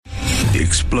the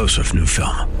explosive new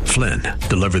film, Flynn,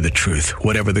 Deliver the Truth,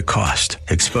 Whatever the Cost,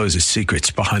 exposes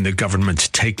secrets behind the government's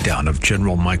takedown of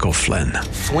General Michael Flynn.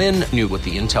 Flynn knew what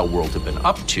the intel world had been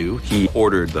up to. He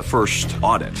ordered the first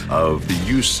audit of the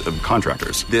use of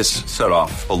contractors. This set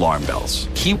off alarm bells.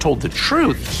 He told the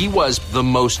truth. He was the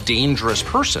most dangerous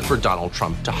person for Donald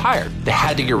Trump to hire. They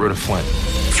had to get rid of Flynn.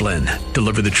 Flynn,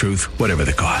 Deliver the Truth, Whatever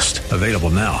the Cost. Available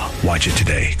now. Watch it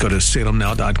today. Go to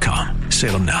salemnow.com.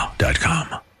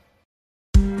 salemnow.com.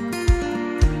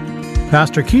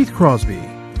 Pastor Keith Crosby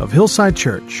of Hillside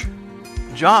Church.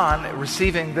 John,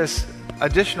 receiving this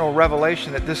additional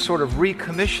revelation, that this sort of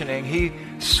recommissioning, he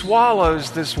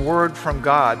swallows this word from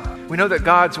God. We know that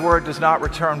God's word does not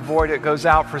return void. It goes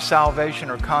out for salvation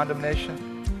or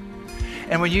condemnation.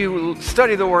 And when you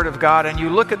study the word of God and you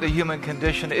look at the human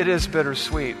condition, it is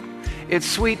bittersweet. It's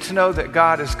sweet to know that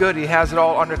God is good. He has it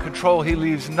all under control. He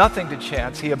leaves nothing to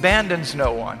chance. He abandons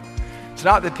no one. It's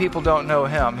not that people don't know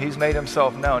him. He's made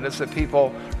himself known. It's that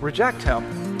people reject him.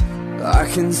 I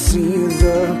can see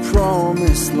the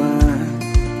promised land,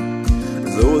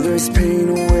 though there's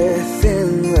pain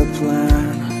within the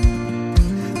plan.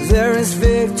 There is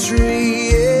victory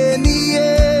in the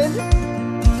end.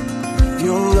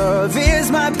 Your love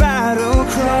is my battle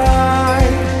cry,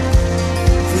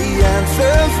 the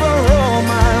answer for all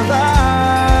my life.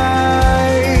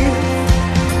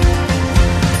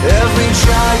 Every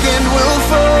giant will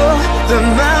fall, the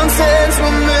mountains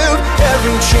will move,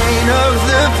 every chain of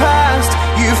the past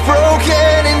you've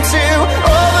broken into.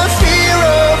 All the fear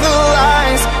of the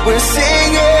lies, we're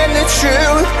singing the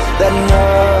truth, that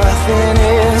nothing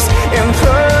is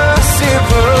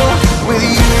impossible with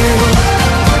you.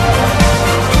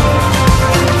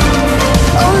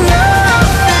 Oh,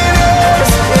 nothing is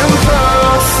impossible.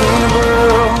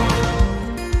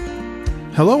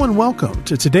 Hello and welcome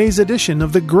to today's edition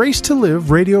of the Grace to Live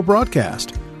radio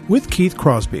broadcast with Keith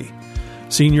Crosby,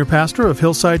 Senior Pastor of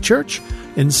Hillside Church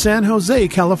in San Jose,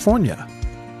 California.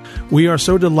 We are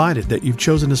so delighted that you've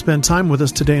chosen to spend time with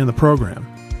us today in the program.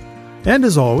 And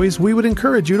as always, we would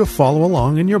encourage you to follow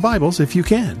along in your Bibles if you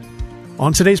can.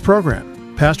 On today's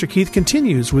program, Pastor Keith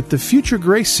continues with the Future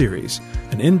Grace series,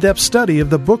 an in-depth study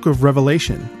of the book of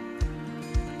Revelation.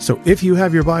 So if you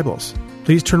have your Bibles,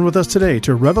 please turn with us today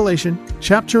to Revelation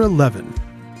chapter 11.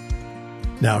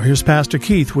 Now here's Pastor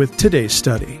Keith with today's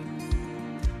study.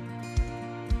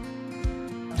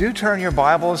 Do turn your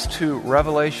Bibles to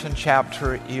Revelation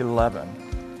chapter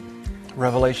 11.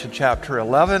 Revelation chapter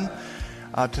 11.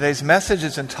 Today's message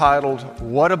is entitled,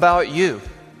 What About You?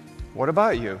 What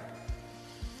about you?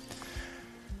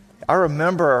 I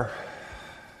remember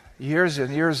years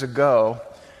and years ago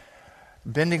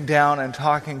bending down and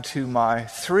talking to my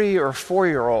 3 or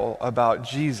 4-year-old about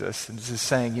Jesus and just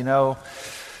saying, do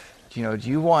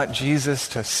you want Jesus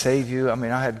to save you? I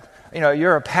mean,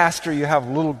 you're a pastor, you have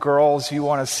little girls, you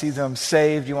want to see them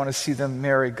saved, you want to see them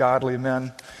marry godly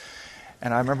men.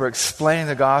 And I remember explaining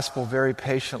the gospel very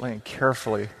patiently and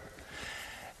carefully.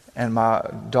 And my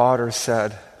daughter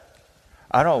said,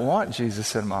 I don't want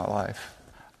Jesus in my life.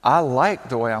 I like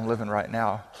the way I'm living right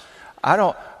now. I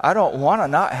don't want to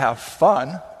not have fun.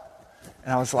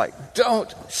 And I was like,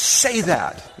 don't say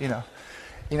that.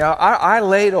 I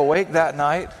laid awake that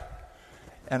night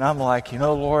and I'm like,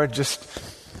 Lord, just,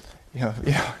 and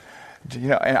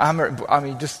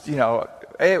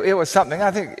it was something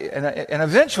I think, and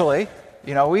eventually,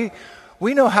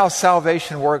 we know how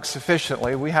salvation works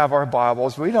sufficiently. We have our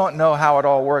Bibles. We don't know how it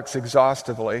all works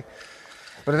exhaustively.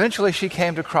 But eventually she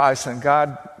came to Christ, and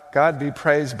God be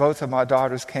praised, both of my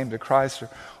daughters came to Christ,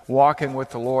 walking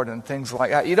with the Lord and things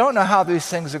like that. You don't know how these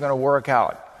things are going to work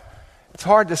out. It's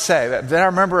hard to say. Then I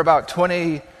remember about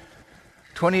 20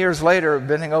 years later,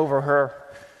 bending over her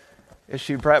as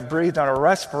she breathed on a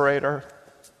respirator,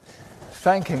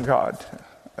 thanking God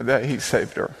that He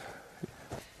saved her.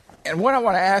 And what I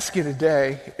want to ask you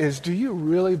today is, do you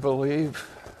really believe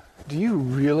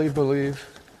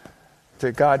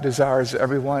that God desires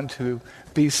everyone to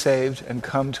be saved and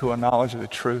come to a knowledge of the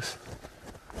truth?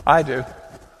 I do.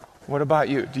 What about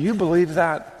you? Do you believe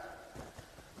that?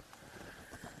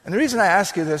 And the reason I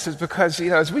ask you this is because,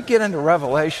 as we get into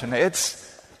Revelation,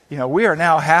 we are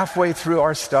now halfway through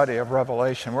our study of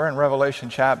Revelation. We're in Revelation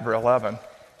chapter 11.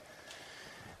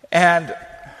 And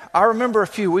I remember a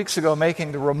few weeks ago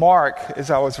making the remark as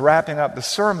I was wrapping up the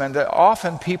sermon that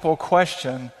often people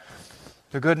question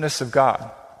the goodness of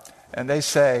God. And they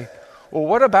say, well,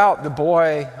 what about the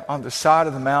boy on the side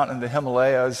of the mountain in the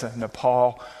Himalayas in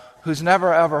Nepal who's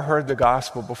never ever heard the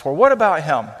gospel before? What about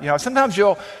him? Sometimes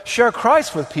you'll share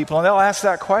Christ with people and they'll ask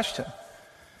that question.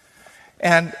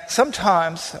 And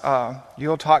sometimes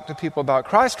you'll talk to people about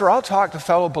Christ, or I'll talk to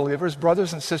fellow believers,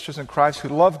 brothers and sisters in Christ who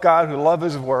love God, who love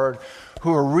His Word,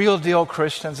 who are real deal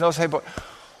Christians. They'll say, but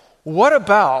what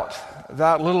about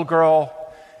that little girl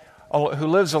who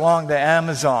lives along the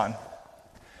Amazon?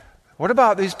 What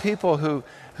about these people who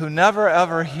never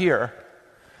ever hear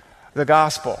the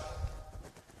gospel?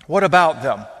 What about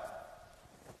them?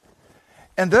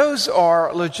 And those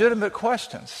are legitimate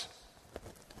questions.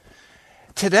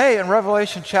 Today in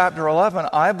Revelation chapter 11,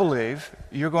 I believe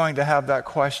you're going to have that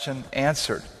question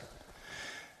answered.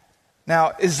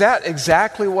 Now, is that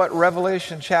exactly what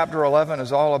Revelation chapter 11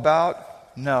 is all about?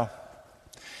 No.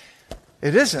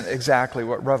 It isn't exactly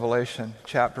what Revelation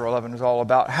chapter 11 is all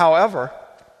about. However,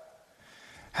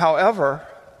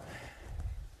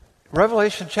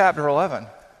 Revelation chapter 11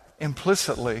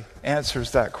 implicitly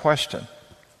answers that question.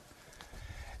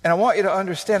 And I want you to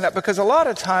understand that, because a lot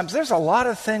of times there's a lot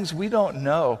of things we don't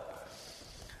know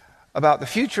about the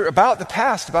future, about the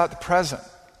past, about the present.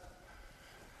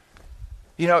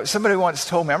 You know, somebody once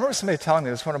told me, I remember somebody telling me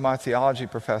this, one of my theology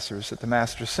professors at the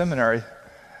Master's Seminary,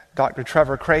 Dr.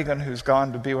 Trevor Cragen, who's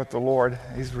gone to be with the Lord,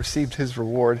 he's received his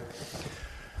reward,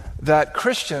 that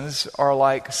Christians are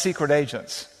like secret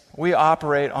agents. We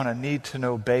operate on a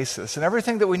need-to-know basis. And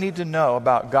everything that we need to know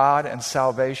about God and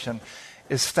salvation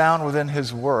is found within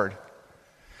His Word.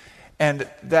 And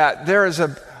that there is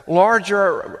a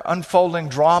larger unfolding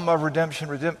drama of redemption,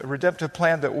 redemptive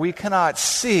plan that we cannot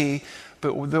see,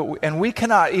 and we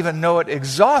cannot even know it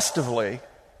exhaustively,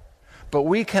 but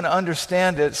we can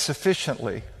understand it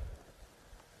sufficiently.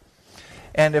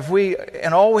 And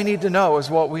all we need to know is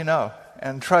what we know,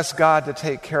 and trust God to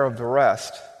take care of the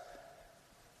rest.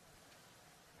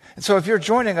 And so if you're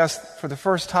joining us for the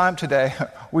first time today,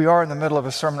 we are in the middle of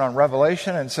a sermon on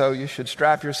Revelation, and so you should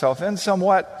strap yourself in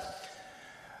somewhat,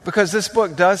 because this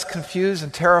book does confuse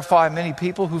and terrify many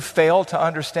people who fail to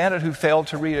understand it, who fail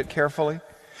to read it carefully.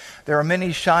 There are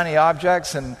many shiny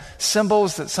objects and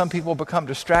symbols that some people become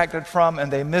distracted from, and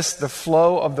they miss the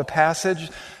flow of the passage.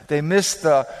 They miss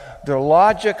the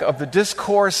logic of the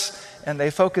discourse, and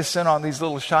they focus in on these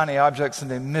little shiny objects, and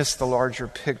they miss the larger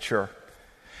picture.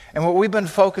 And what we've been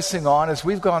focusing on as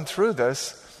we've gone through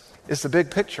this is the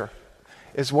big picture.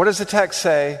 Is what does the text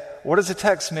say? What does the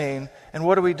text mean? And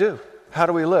what do we do? How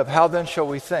do we live? How then shall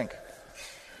we think?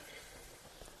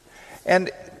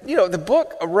 And, you know, the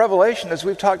book of Revelation, as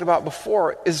we've talked about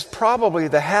before, is probably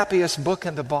the happiest book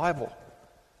in the Bible,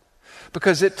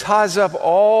 because it ties up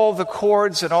all the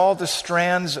chords and all the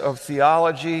strands of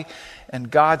theology and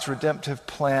God's redemptive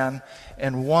plan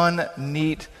in one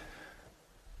neat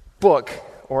book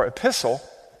or epistle.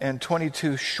 In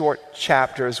 22 short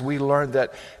chapters, we learn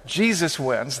that Jesus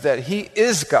wins, that He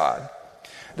is God,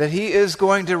 that He is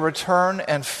going to return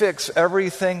and fix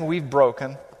everything we've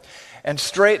broken and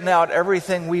straighten out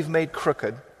everything we've made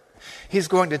crooked. He's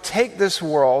going to take this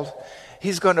world,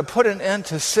 He's going to put an end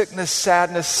to sickness,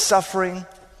 sadness, suffering,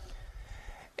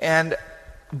 and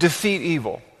defeat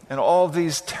evil. And all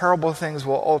these terrible things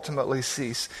will ultimately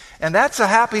cease. And that's a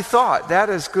happy thought. That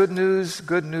is good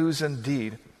news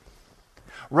indeed.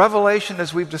 Revelation,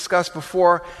 as we've discussed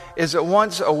before, is at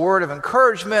once a word of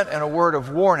encouragement and a word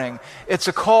of warning. It's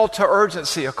a call to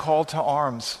urgency, a call to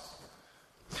arms.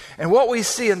 And what we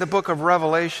see in the book of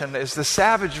Revelation is the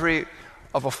savagery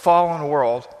of a fallen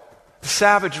world, the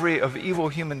savagery of evil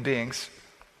human beings.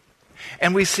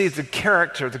 And we see the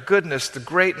character, the goodness, the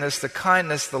greatness, the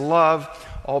kindness, the love,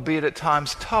 albeit at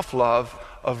times tough love,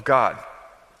 of God.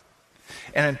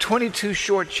 And in 22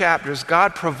 short chapters,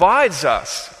 God provides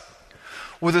us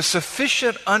with a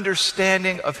sufficient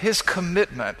understanding of His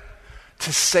commitment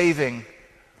to saving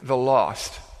the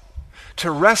lost, to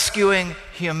rescuing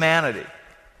humanity.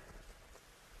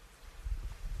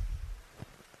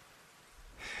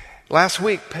 Last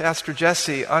week, Pastor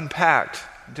Jesse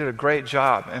did a great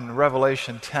job in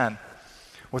Revelation 10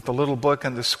 with the little book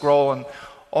and the scroll and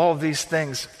all of these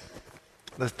things,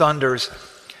 the thunders.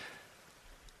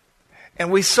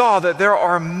 And we saw that there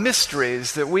are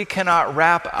mysteries that we cannot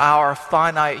wrap our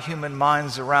finite human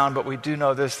minds around, but we do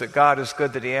know this, that God is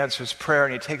good, that He answers prayer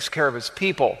and He takes care of His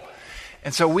people.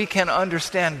 And so we can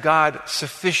understand God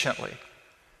sufficiently.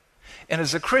 And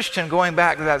as a Christian, going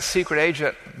back to that secret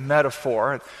agent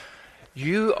metaphor,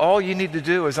 all you need to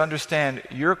do is understand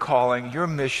your calling, your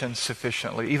mission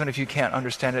sufficiently, even if you can't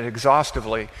understand it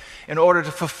exhaustively, in order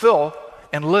to fulfill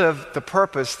and live the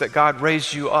purpose that God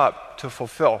raised you up to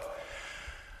fulfill.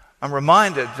 I'm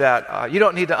reminded that you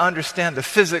don't need to understand the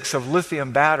physics of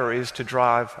lithium batteries to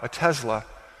drive a Tesla,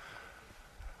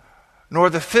 nor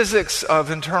the physics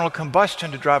of internal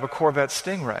combustion to drive a Corvette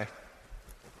Stingray.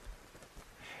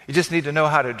 You just need to know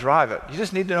how to drive it. You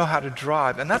just need to know how to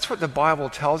drive. And that's what the Bible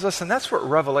tells us, and that's what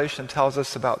Revelation tells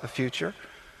us about the future.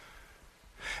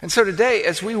 And so today,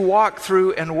 as we walk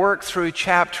through and work through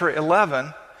chapter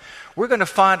 11, we're going to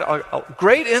find a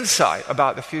great insight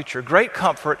about the future, great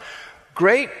comfort,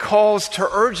 great calls to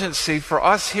urgency for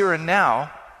us here and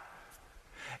now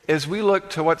as we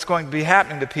look to what's going to be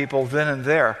happening to people then and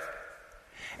there.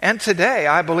 And today,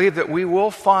 I believe that we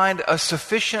will find a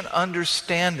sufficient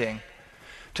understanding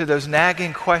to those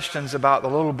nagging questions about the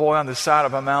little boy on the side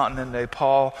of a mountain in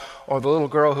Nepal, or the little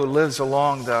girl who lives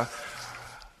along the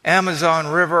Amazon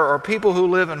River, or people who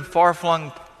live in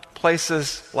far-flung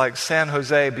places like San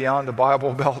Jose beyond the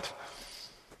Bible Belt.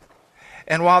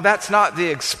 And while that's not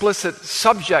the explicit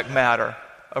subject matter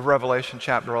of Revelation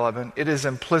chapter 11, it is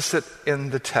implicit in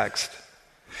the text.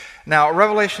 Now,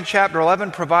 Revelation chapter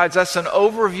 11 provides us an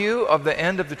overview of the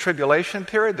end of the tribulation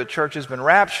period. The church has been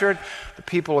raptured. The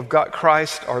people of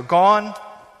Christ are gone.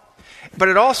 But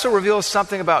it also reveals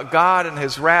something about God and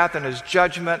His wrath and His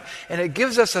judgment, and it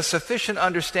gives us a sufficient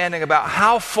understanding about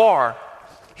how far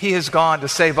He has gone to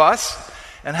save us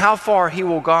and how far He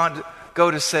will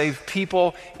go to save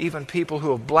people, even people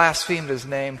who have blasphemed His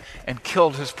name and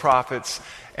killed His prophets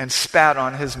and spat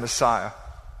on His Messiah.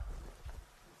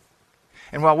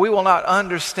 And while we will not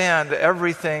understand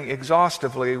everything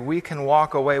exhaustively, we can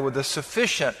walk away with a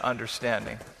sufficient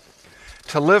understanding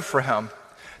to live for Him,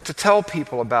 to tell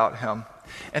people about Him,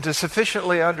 and to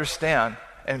sufficiently understand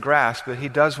and grasp that He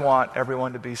does want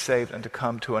everyone to be saved and to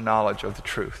come to a knowledge of the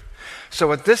truth. So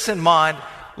with this in mind,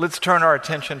 let's turn our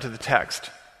attention to the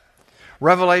text.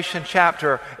 Revelation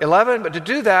chapter 11, but to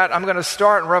do that, I'm going to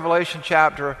start in Revelation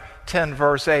chapter 10,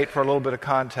 verse 8 for a little bit of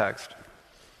context,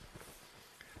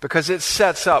 because it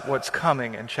sets up what's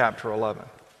coming in chapter 11.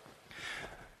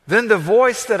 Then the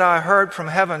voice that I heard from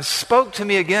heaven spoke to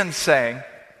me again, saying,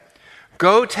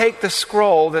 "Go take the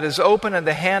scroll that is open in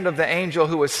the hand of the angel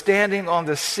who was standing on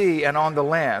the sea and on the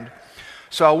land."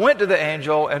 So I went to the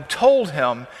angel and told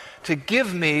him to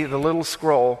give me the little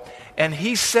scroll. And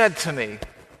he said to me,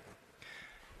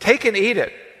 "Take and eat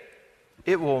it.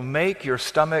 It will make your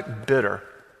stomach bitter,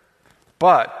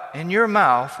 but in your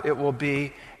mouth it will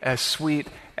be as sweet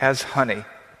as honey."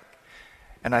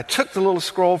 And I took the little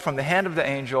scroll from the hand of the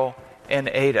angel and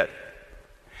ate it.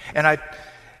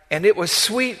 And it was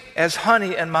sweet as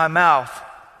honey in my mouth.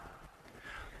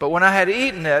 But when I had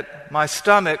eaten it, my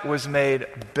stomach was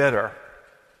made bitter.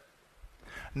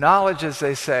 Knowledge, as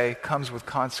they say, comes with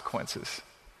consequences.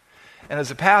 And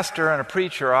as a pastor and a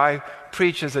preacher, I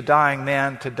preach as a dying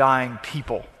man to dying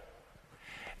people.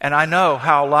 And I know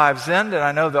how lives end, and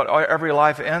I know that every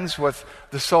life ends with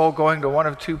the soul going to one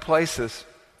of two places.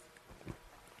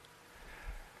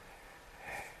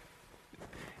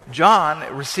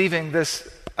 John, receiving this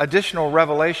additional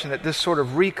revelation, at this sort of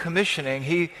recommissioning,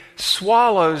 he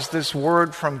swallows this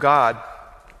word from God.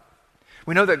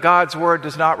 We know that God's word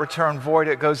does not return void.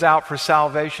 It goes out for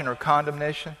salvation or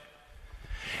condemnation.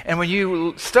 And when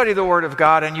you study the word of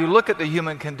God and you look at the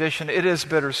human condition, it is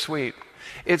bittersweet.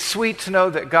 It's sweet to know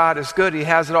that God is good. He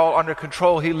has it all under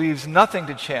control. He leaves nothing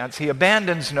to chance. He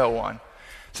abandons no one.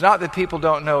 It's not that people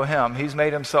don't know Him. He's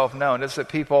made Himself known. It's that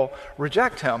people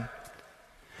reject Him.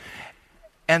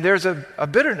 And there's a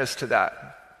bitterness to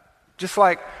that. Just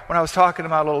like when I was talking to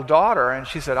my little daughter and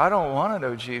she said, "I don't want to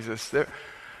know Jesus."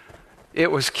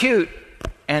 It was cute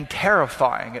and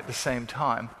terrifying at the same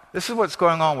time. This is what's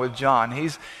going on with John.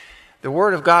 The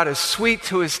Word of God is sweet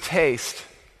to his taste,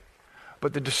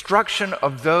 but the destruction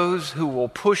of those who will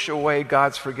push away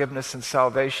God's forgiveness and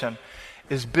salvation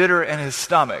is bitter in his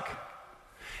stomach.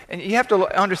 And you have to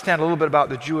understand a little bit about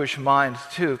the Jewish mind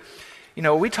too. You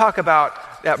know, we talk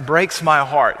about that breaks my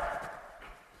heart.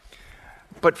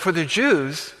 But for the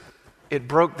Jews, it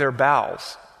broke their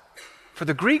bowels. For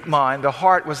the Greek mind, the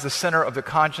heart was the center of the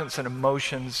conscience and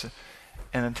emotions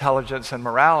and intelligence and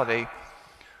morality.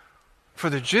 For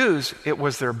the Jews, it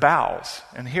was their bowels.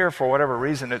 And here, for whatever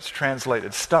reason, it's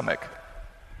translated stomach.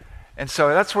 And so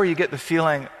that's where you get the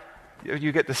feeling,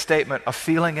 you get the statement, "a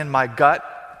feeling in my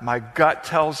gut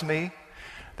tells me."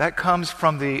 That comes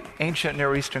from the ancient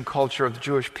Near Eastern culture of the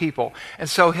Jewish people. And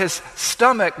so his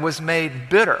stomach was made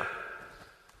bitter.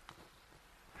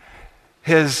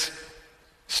 His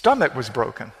stomach was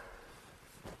broken.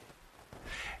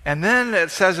 And then it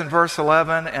says in verse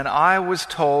 11, "And I was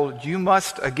told, you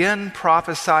must again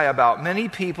prophesy about many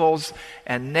peoples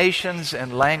and nations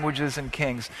and languages and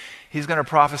kings." He's going to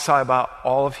prophesy about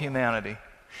all of humanity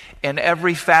in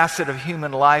every facet of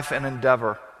human life and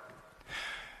endeavor.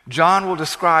 John will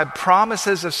describe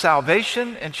promises of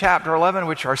salvation in chapter 11,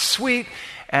 which are sweet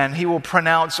And he will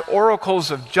pronounce oracles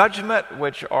of judgment,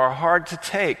 which are hard to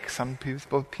take. Some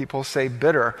people say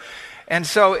bitter. And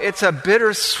so it's a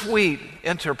bittersweet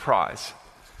enterprise.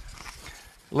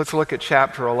 Let's look at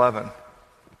chapter 11.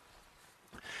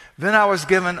 Then I was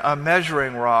given a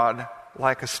measuring rod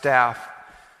like a staff,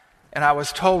 and I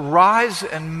was told, rise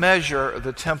and measure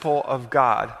the temple of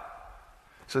God.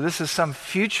 So this is some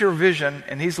future vision,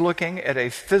 and he's looking at a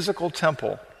physical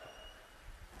temple,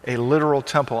 a literal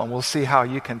temple, and we'll see how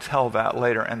you can tell that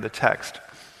later in the text.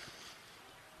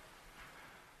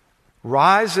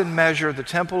 Rise and measure the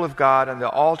temple of God and the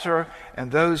altar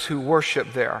and those who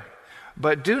worship there.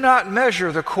 But do not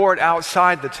measure the court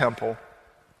outside the temple.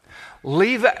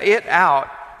 Leave it out,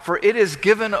 for it is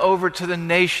given over to the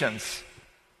nations,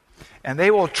 and they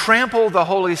will trample the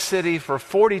holy city for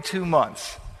 42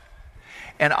 months.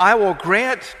 And I will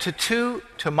grant to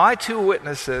my two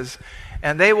witnesses,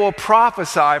 and they will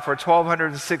prophesy for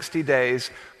 1,260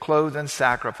 days, clothed in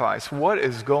sacrifice. What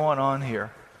is going on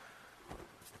here?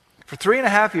 For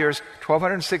 3.5 years,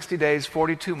 1,260 days,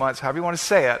 42 months, however you want to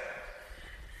say it,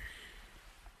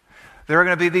 there are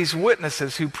going to be these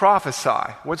witnesses who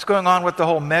prophesy. What's going on with the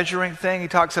whole measuring thing? He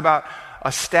talks about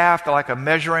a staff, like a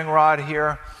measuring rod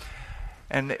here.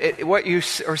 And what you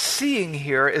are seeing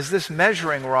here is this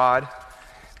measuring rod,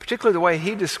 particularly the way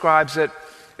he describes it,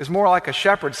 is more like a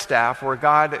shepherd's staff, where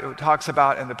God talks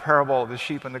about in the parable of the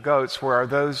sheep and the goats, where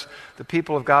the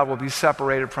people of God will be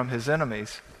separated from his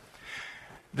enemies.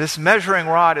 This measuring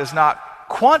rod is not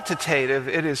quantitative,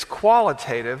 it is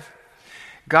qualitative.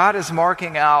 God is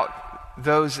marking out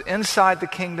those inside the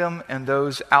kingdom and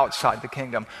those outside the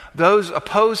kingdom. Those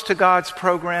opposed to God's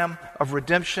program of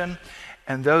redemption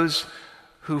and those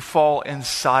who fall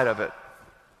inside of it.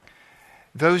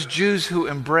 Those Jews who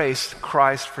embrace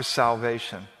Christ for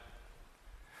salvation.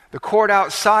 The court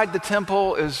outside the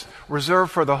temple is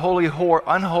reserved for the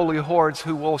unholy hordes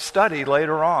who we'll study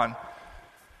later on,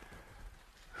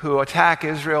 who attack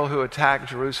Israel, who attack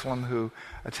Jerusalem, who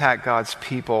attack God's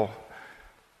people.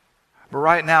 But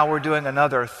right now we're doing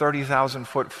another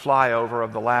 30,000-foot flyover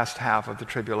of the last half of the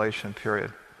tribulation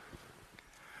period.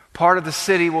 Part of the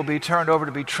city will be turned over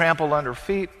to be trampled under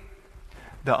feet.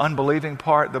 The believing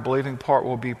part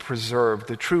will be preserved.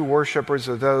 The true worshipers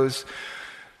are those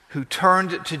who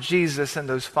turned to Jesus in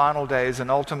those final days and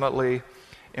ultimately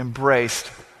embraced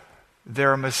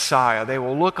their Messiah. They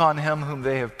will look on him whom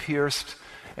they have pierced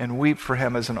and weep for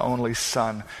him as an only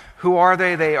son. Who are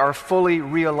they? They are fully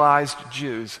realized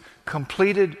Jews,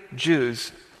 completed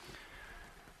Jews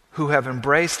who have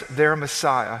embraced their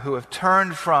Messiah, who have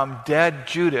turned from dead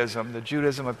Judaism, the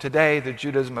Judaism of today, the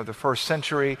Judaism of the first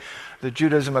century, the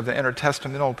Judaism of the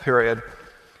intertestamental period,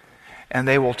 and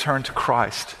they will turn to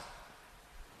Christ.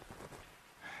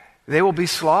 They will be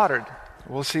slaughtered.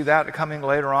 We'll see that coming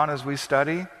later on as we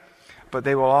study, but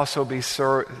they will also be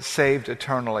saved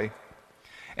eternally.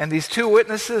 And these two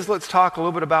witnesses, let's talk a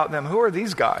little bit about them. Who are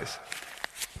these guys?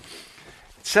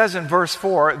 It says in verse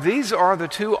 4, these are the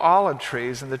two olive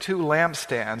trees and the two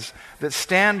lampstands that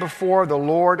stand before the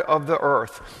Lord of the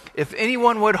earth. If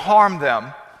anyone would harm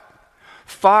them,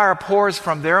 fire pours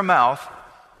from their mouth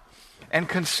and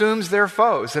consumes their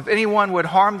foes. If anyone would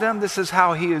harm them, this is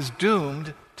how he is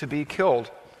doomed to be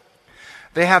killed.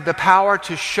 They have the power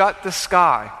to shut the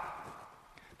sky,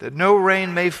 that no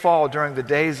rain may fall during the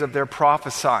days of their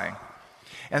prophesying.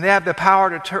 And they have the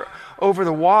power to over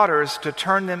the waters to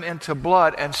turn them into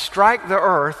blood and strike the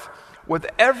earth with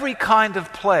every kind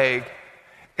of plague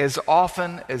as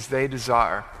often as they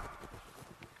desire.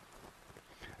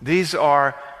 These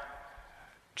are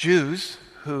Jews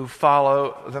who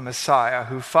follow the Messiah,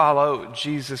 who follow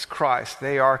Jesus Christ.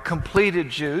 They are completed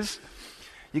Jews.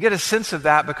 You get a sense of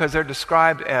that because they're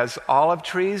described as olive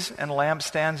trees and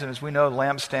lampstands. And as we know,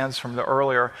 lampstands from the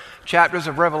earlier chapters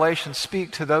of Revelation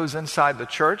speak to those inside the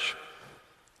church.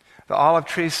 The olive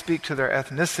trees speak to their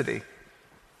ethnicity.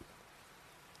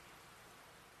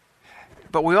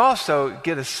 But we also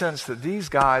get a sense that these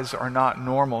guys are not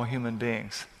normal human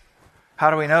beings.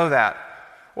 How do we know that?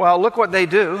 Well, look what they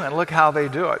do and look how they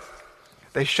do it.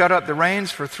 They shut up the rains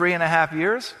for 3.5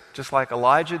 years, just like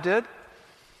Elijah did.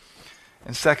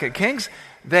 In 2 Kings,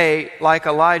 they, like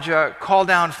Elijah, call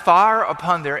down fire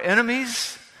upon their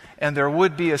enemies and their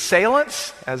would-be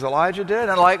assailants, as Elijah did.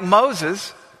 And like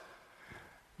Moses,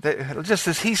 just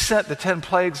as he sent the 10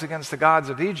 plagues against the gods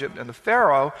of Egypt and the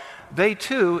Pharaoh, they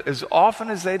too, as often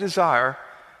as they desire,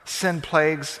 send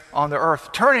plagues on the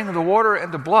earth, turning the water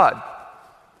into blood.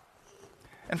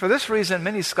 And for this reason,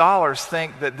 many scholars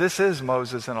think that this is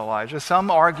Moses and Elijah. Some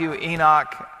argue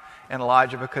Enoch and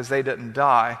Elijah because they didn't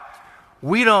die.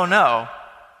 We don't know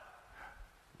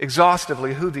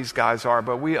exhaustively who these guys are,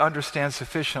 but we understand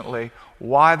sufficiently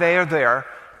why they are there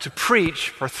to preach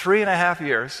for 3.5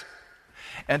 years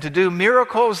and to do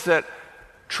miracles that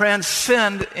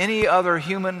transcend any other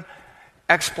human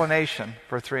explanation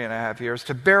for 3.5 years,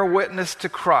 to bear witness to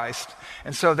Christ.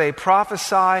 And so they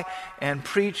prophesy and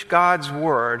preach God's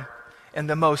word in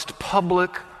the most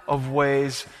public of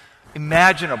ways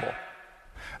imaginable.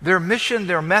 Their mission,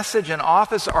 their message, and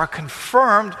office are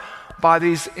confirmed by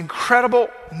these incredible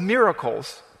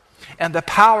miracles and the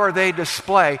power they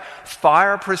display.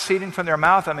 Fire proceeding from their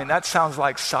mouth. I mean, that sounds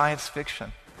like science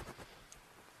fiction.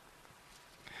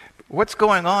 What's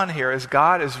going on here is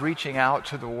God is reaching out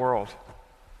to the world.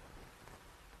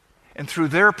 And through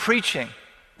their preaching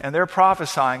and their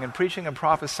prophesying, and preaching and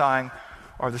prophesying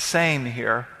are the same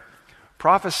here.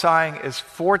 Prophesying is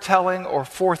foretelling or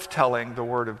forthtelling the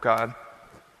word of God.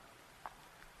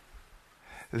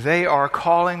 They are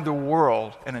calling the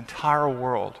world, an entire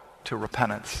world, to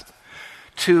repentance.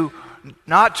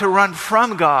 Not to run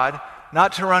from God,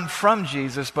 not to run from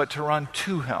Jesus, but to run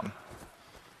to Him.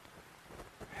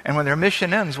 And when their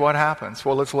mission ends, what happens?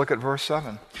 Well, let's look at verse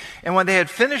 7. And when they had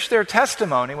finished their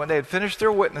testimony, when they had finished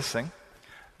their witnessing,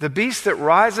 the beast that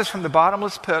rises from the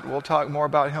bottomless pit, we'll talk more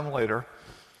about him later,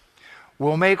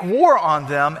 will make war on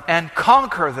them and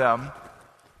conquer them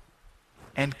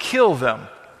and kill them.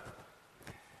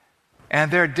 And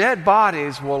their dead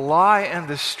bodies will lie in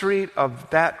the street of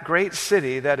that great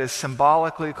city that is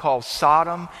symbolically called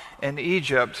Sodom and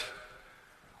Egypt,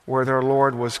 where their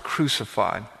Lord was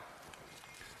crucified.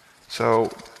 So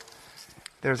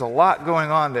there's a lot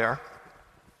going on there.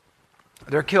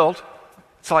 They're killed.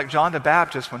 It's like John the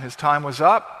Baptist, when his time was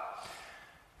up,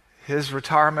 his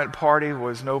retirement party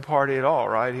was no party at all,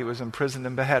 right? He was imprisoned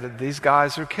and beheaded. These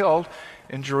guys are killed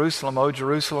in Jerusalem. Oh,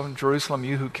 Jerusalem, Jerusalem,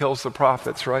 you who kills the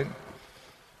prophets, right?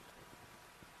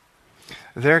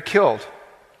 They're killed.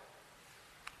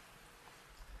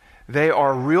 They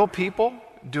are real people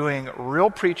doing real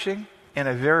preaching in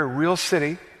a very real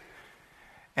city.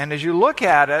 And as you look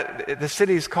at it, the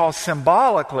city is called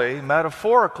symbolically,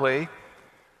 metaphorically,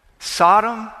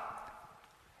 Sodom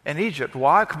and Egypt.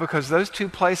 Why? Because those two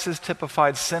places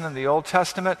typified sin in the Old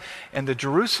Testament, and the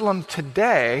Jerusalem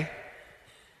today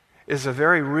is a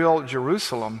very real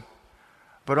Jerusalem,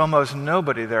 but almost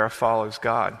nobody there follows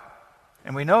God.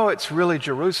 And we know it's really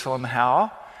Jerusalem.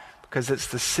 How? Because it's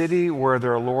the city where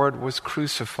their Lord was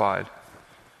crucified.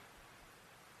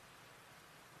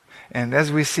 And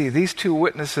as we see, these two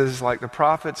witnesses, like the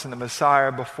prophets and the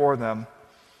Messiah before them,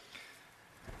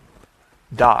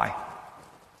 die.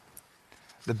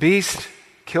 The beast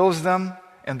kills them,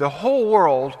 and the whole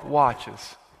world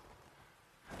watches.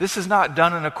 This is not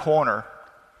done in a corner.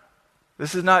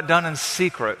 This is not done in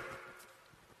secret.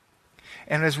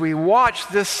 And as we watch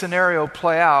this scenario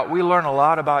play out, we learn a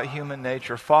lot about human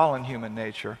nature, fallen human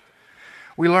nature.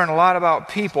 We learn a lot about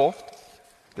people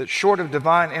that, short of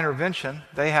divine intervention,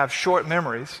 they have short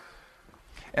memories,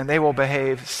 and they will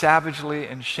behave savagely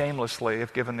and shamelessly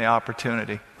if given the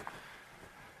opportunity.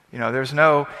 You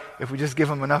know, if we just give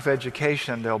them enough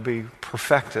education, they'll be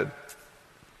perfected.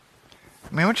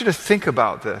 I mean, I want you to think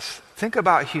about this. Think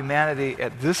about humanity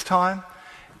at this time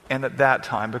and at that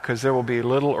time, because there will be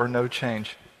little or no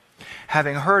change.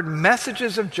 Having heard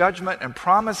messages of judgment and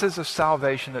promises of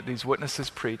salvation that these witnesses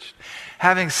preached,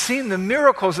 having seen the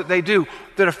miracles that they do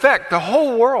that affect the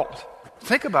whole world.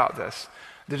 Think about this.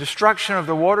 The destruction of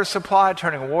the water supply,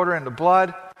 turning water into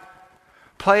blood,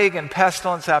 plague and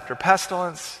pestilence after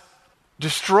pestilence,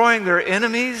 destroying their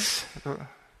enemies.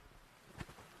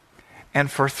 And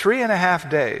for 3.5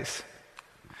 days,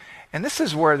 and this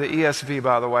is where the ESV,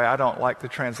 by the way, I don't like the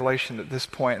translation at this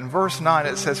point. In verse 9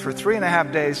 it says, for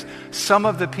 3.5 days, some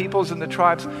of the peoples and the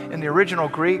tribes, in the original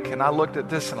Greek, and I looked at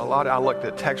this I looked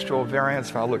at textual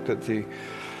variants, and I looked at the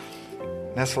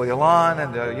Nestle Aland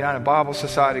and the United Bible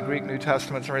Society, Greek New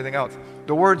Testaments, and everything else.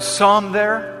 The word some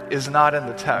there is not in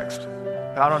the text.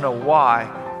 I don't know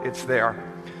why it's there.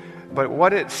 But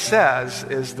what it says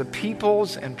is the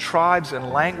peoples and tribes and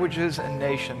languages and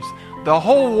nations, the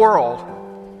whole world,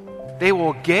 they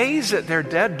will gaze at their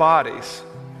dead bodies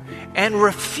and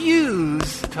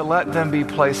refuse to let them be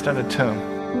placed in a tomb.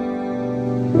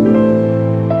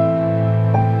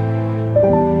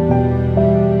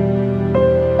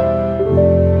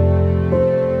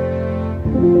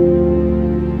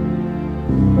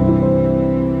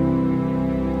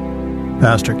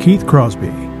 Pastor Keith Crosby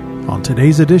on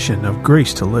today's edition of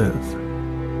Grace to Live.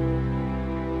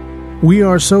 We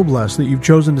are so blessed that you've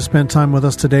chosen to spend time with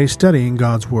us today studying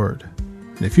God's Word.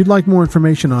 And if you'd like more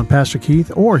information on Pastor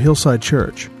Keith or Hillside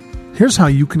Church, here's how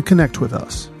you can connect with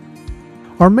us.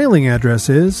 Our mailing address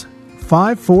is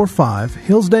 545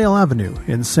 Hillsdale Avenue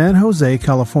in San Jose,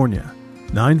 California,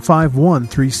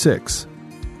 95136.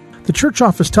 The church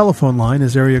office telephone line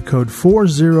is area code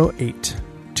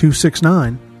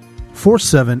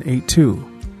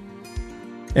 408-269-4782.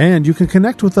 And you can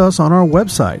connect with us on our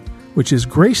website, which is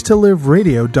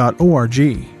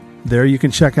gracetoliveradio.org. There you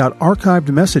can check out archived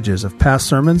messages of past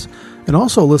sermons and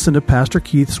also listen to Pastor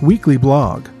Keith's weekly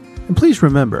blog. And please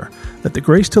remember that the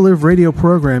Grace to Live radio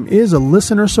program is a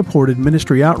listener-supported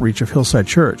ministry outreach of Hillside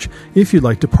Church if you'd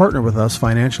like to partner with us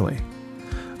financially.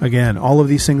 Again, all of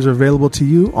these things are available to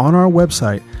you on our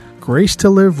website,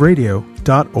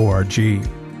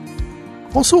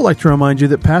 gracetoliveradio.org. Also, I'd like to remind you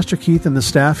that Pastor Keith and the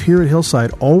staff here at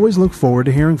Hillside always look forward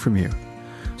to hearing from you.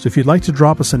 So if you'd like to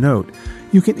drop us a note,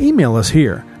 you can email us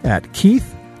here at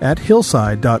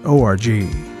keith@hillside.org.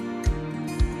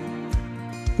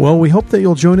 Well, we hope that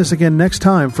you'll join us again next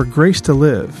time for Grace to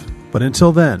Live. But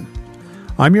until then,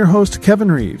 I'm your host,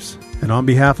 Kevin Reeves, and on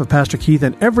behalf of Pastor Keith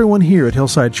and everyone here at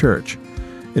Hillside Church,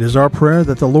 it is our prayer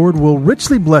that the Lord will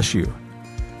richly bless you.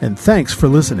 And thanks for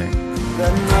listening.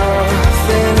 That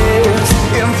nothing is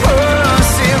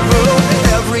impossible.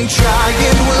 Every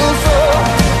giant will fall.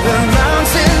 The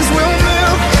mountains will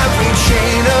move. Every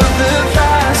chain of the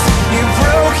past you've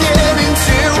broken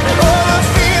into. All the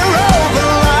fear of the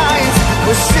lies.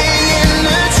 We're singing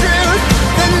the truth.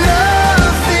 That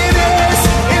nothing is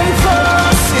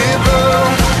impossible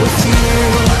with you.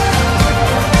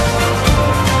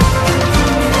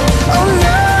 Oh,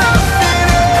 nothing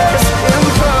is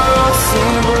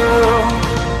impossible.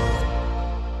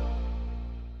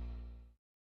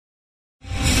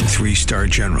 3-star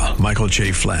General Michael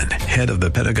J. Flynn, head of the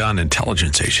Pentagon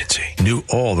Intelligence Agency, knew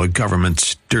all the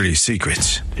government's dirty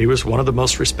secrets. He was one of the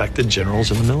most respected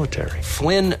generals in the military.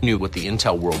 Flynn knew what the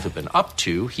intel world had been up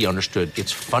to. He understood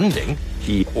its funding.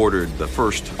 He ordered the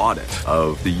first audit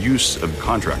of the use of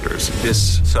contractors.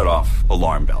 This set off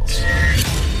alarm bells.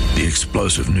 The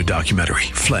explosive new documentary,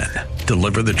 Flynn,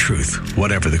 Deliver the Truth,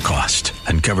 Whatever the Cost,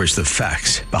 uncovers the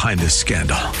facts behind this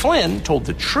scandal. Flynn told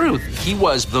the truth. He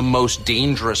was the most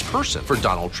dangerous person for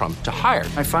Donald Trump to hire.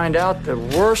 I find out the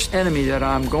worst enemy that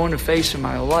I'm going to face in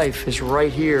my life is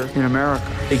right here in America.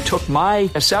 They took my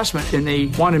assessment and they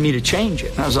wanted me to change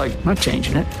it. And I was like, I'm not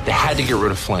changing it. They had to get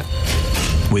rid of Flynn.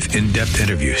 With in-depth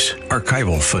interviews,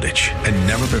 archival footage, and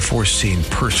never-before-seen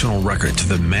personal records of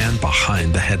the man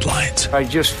behind the headlines. I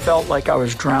just felt like I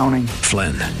was drowning.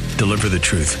 Flynn, Deliver the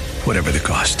Truth, Whatever the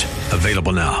Cost.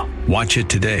 Available now. Watch it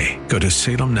today. Go to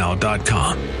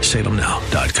salemnow.com.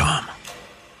 salemnow.com.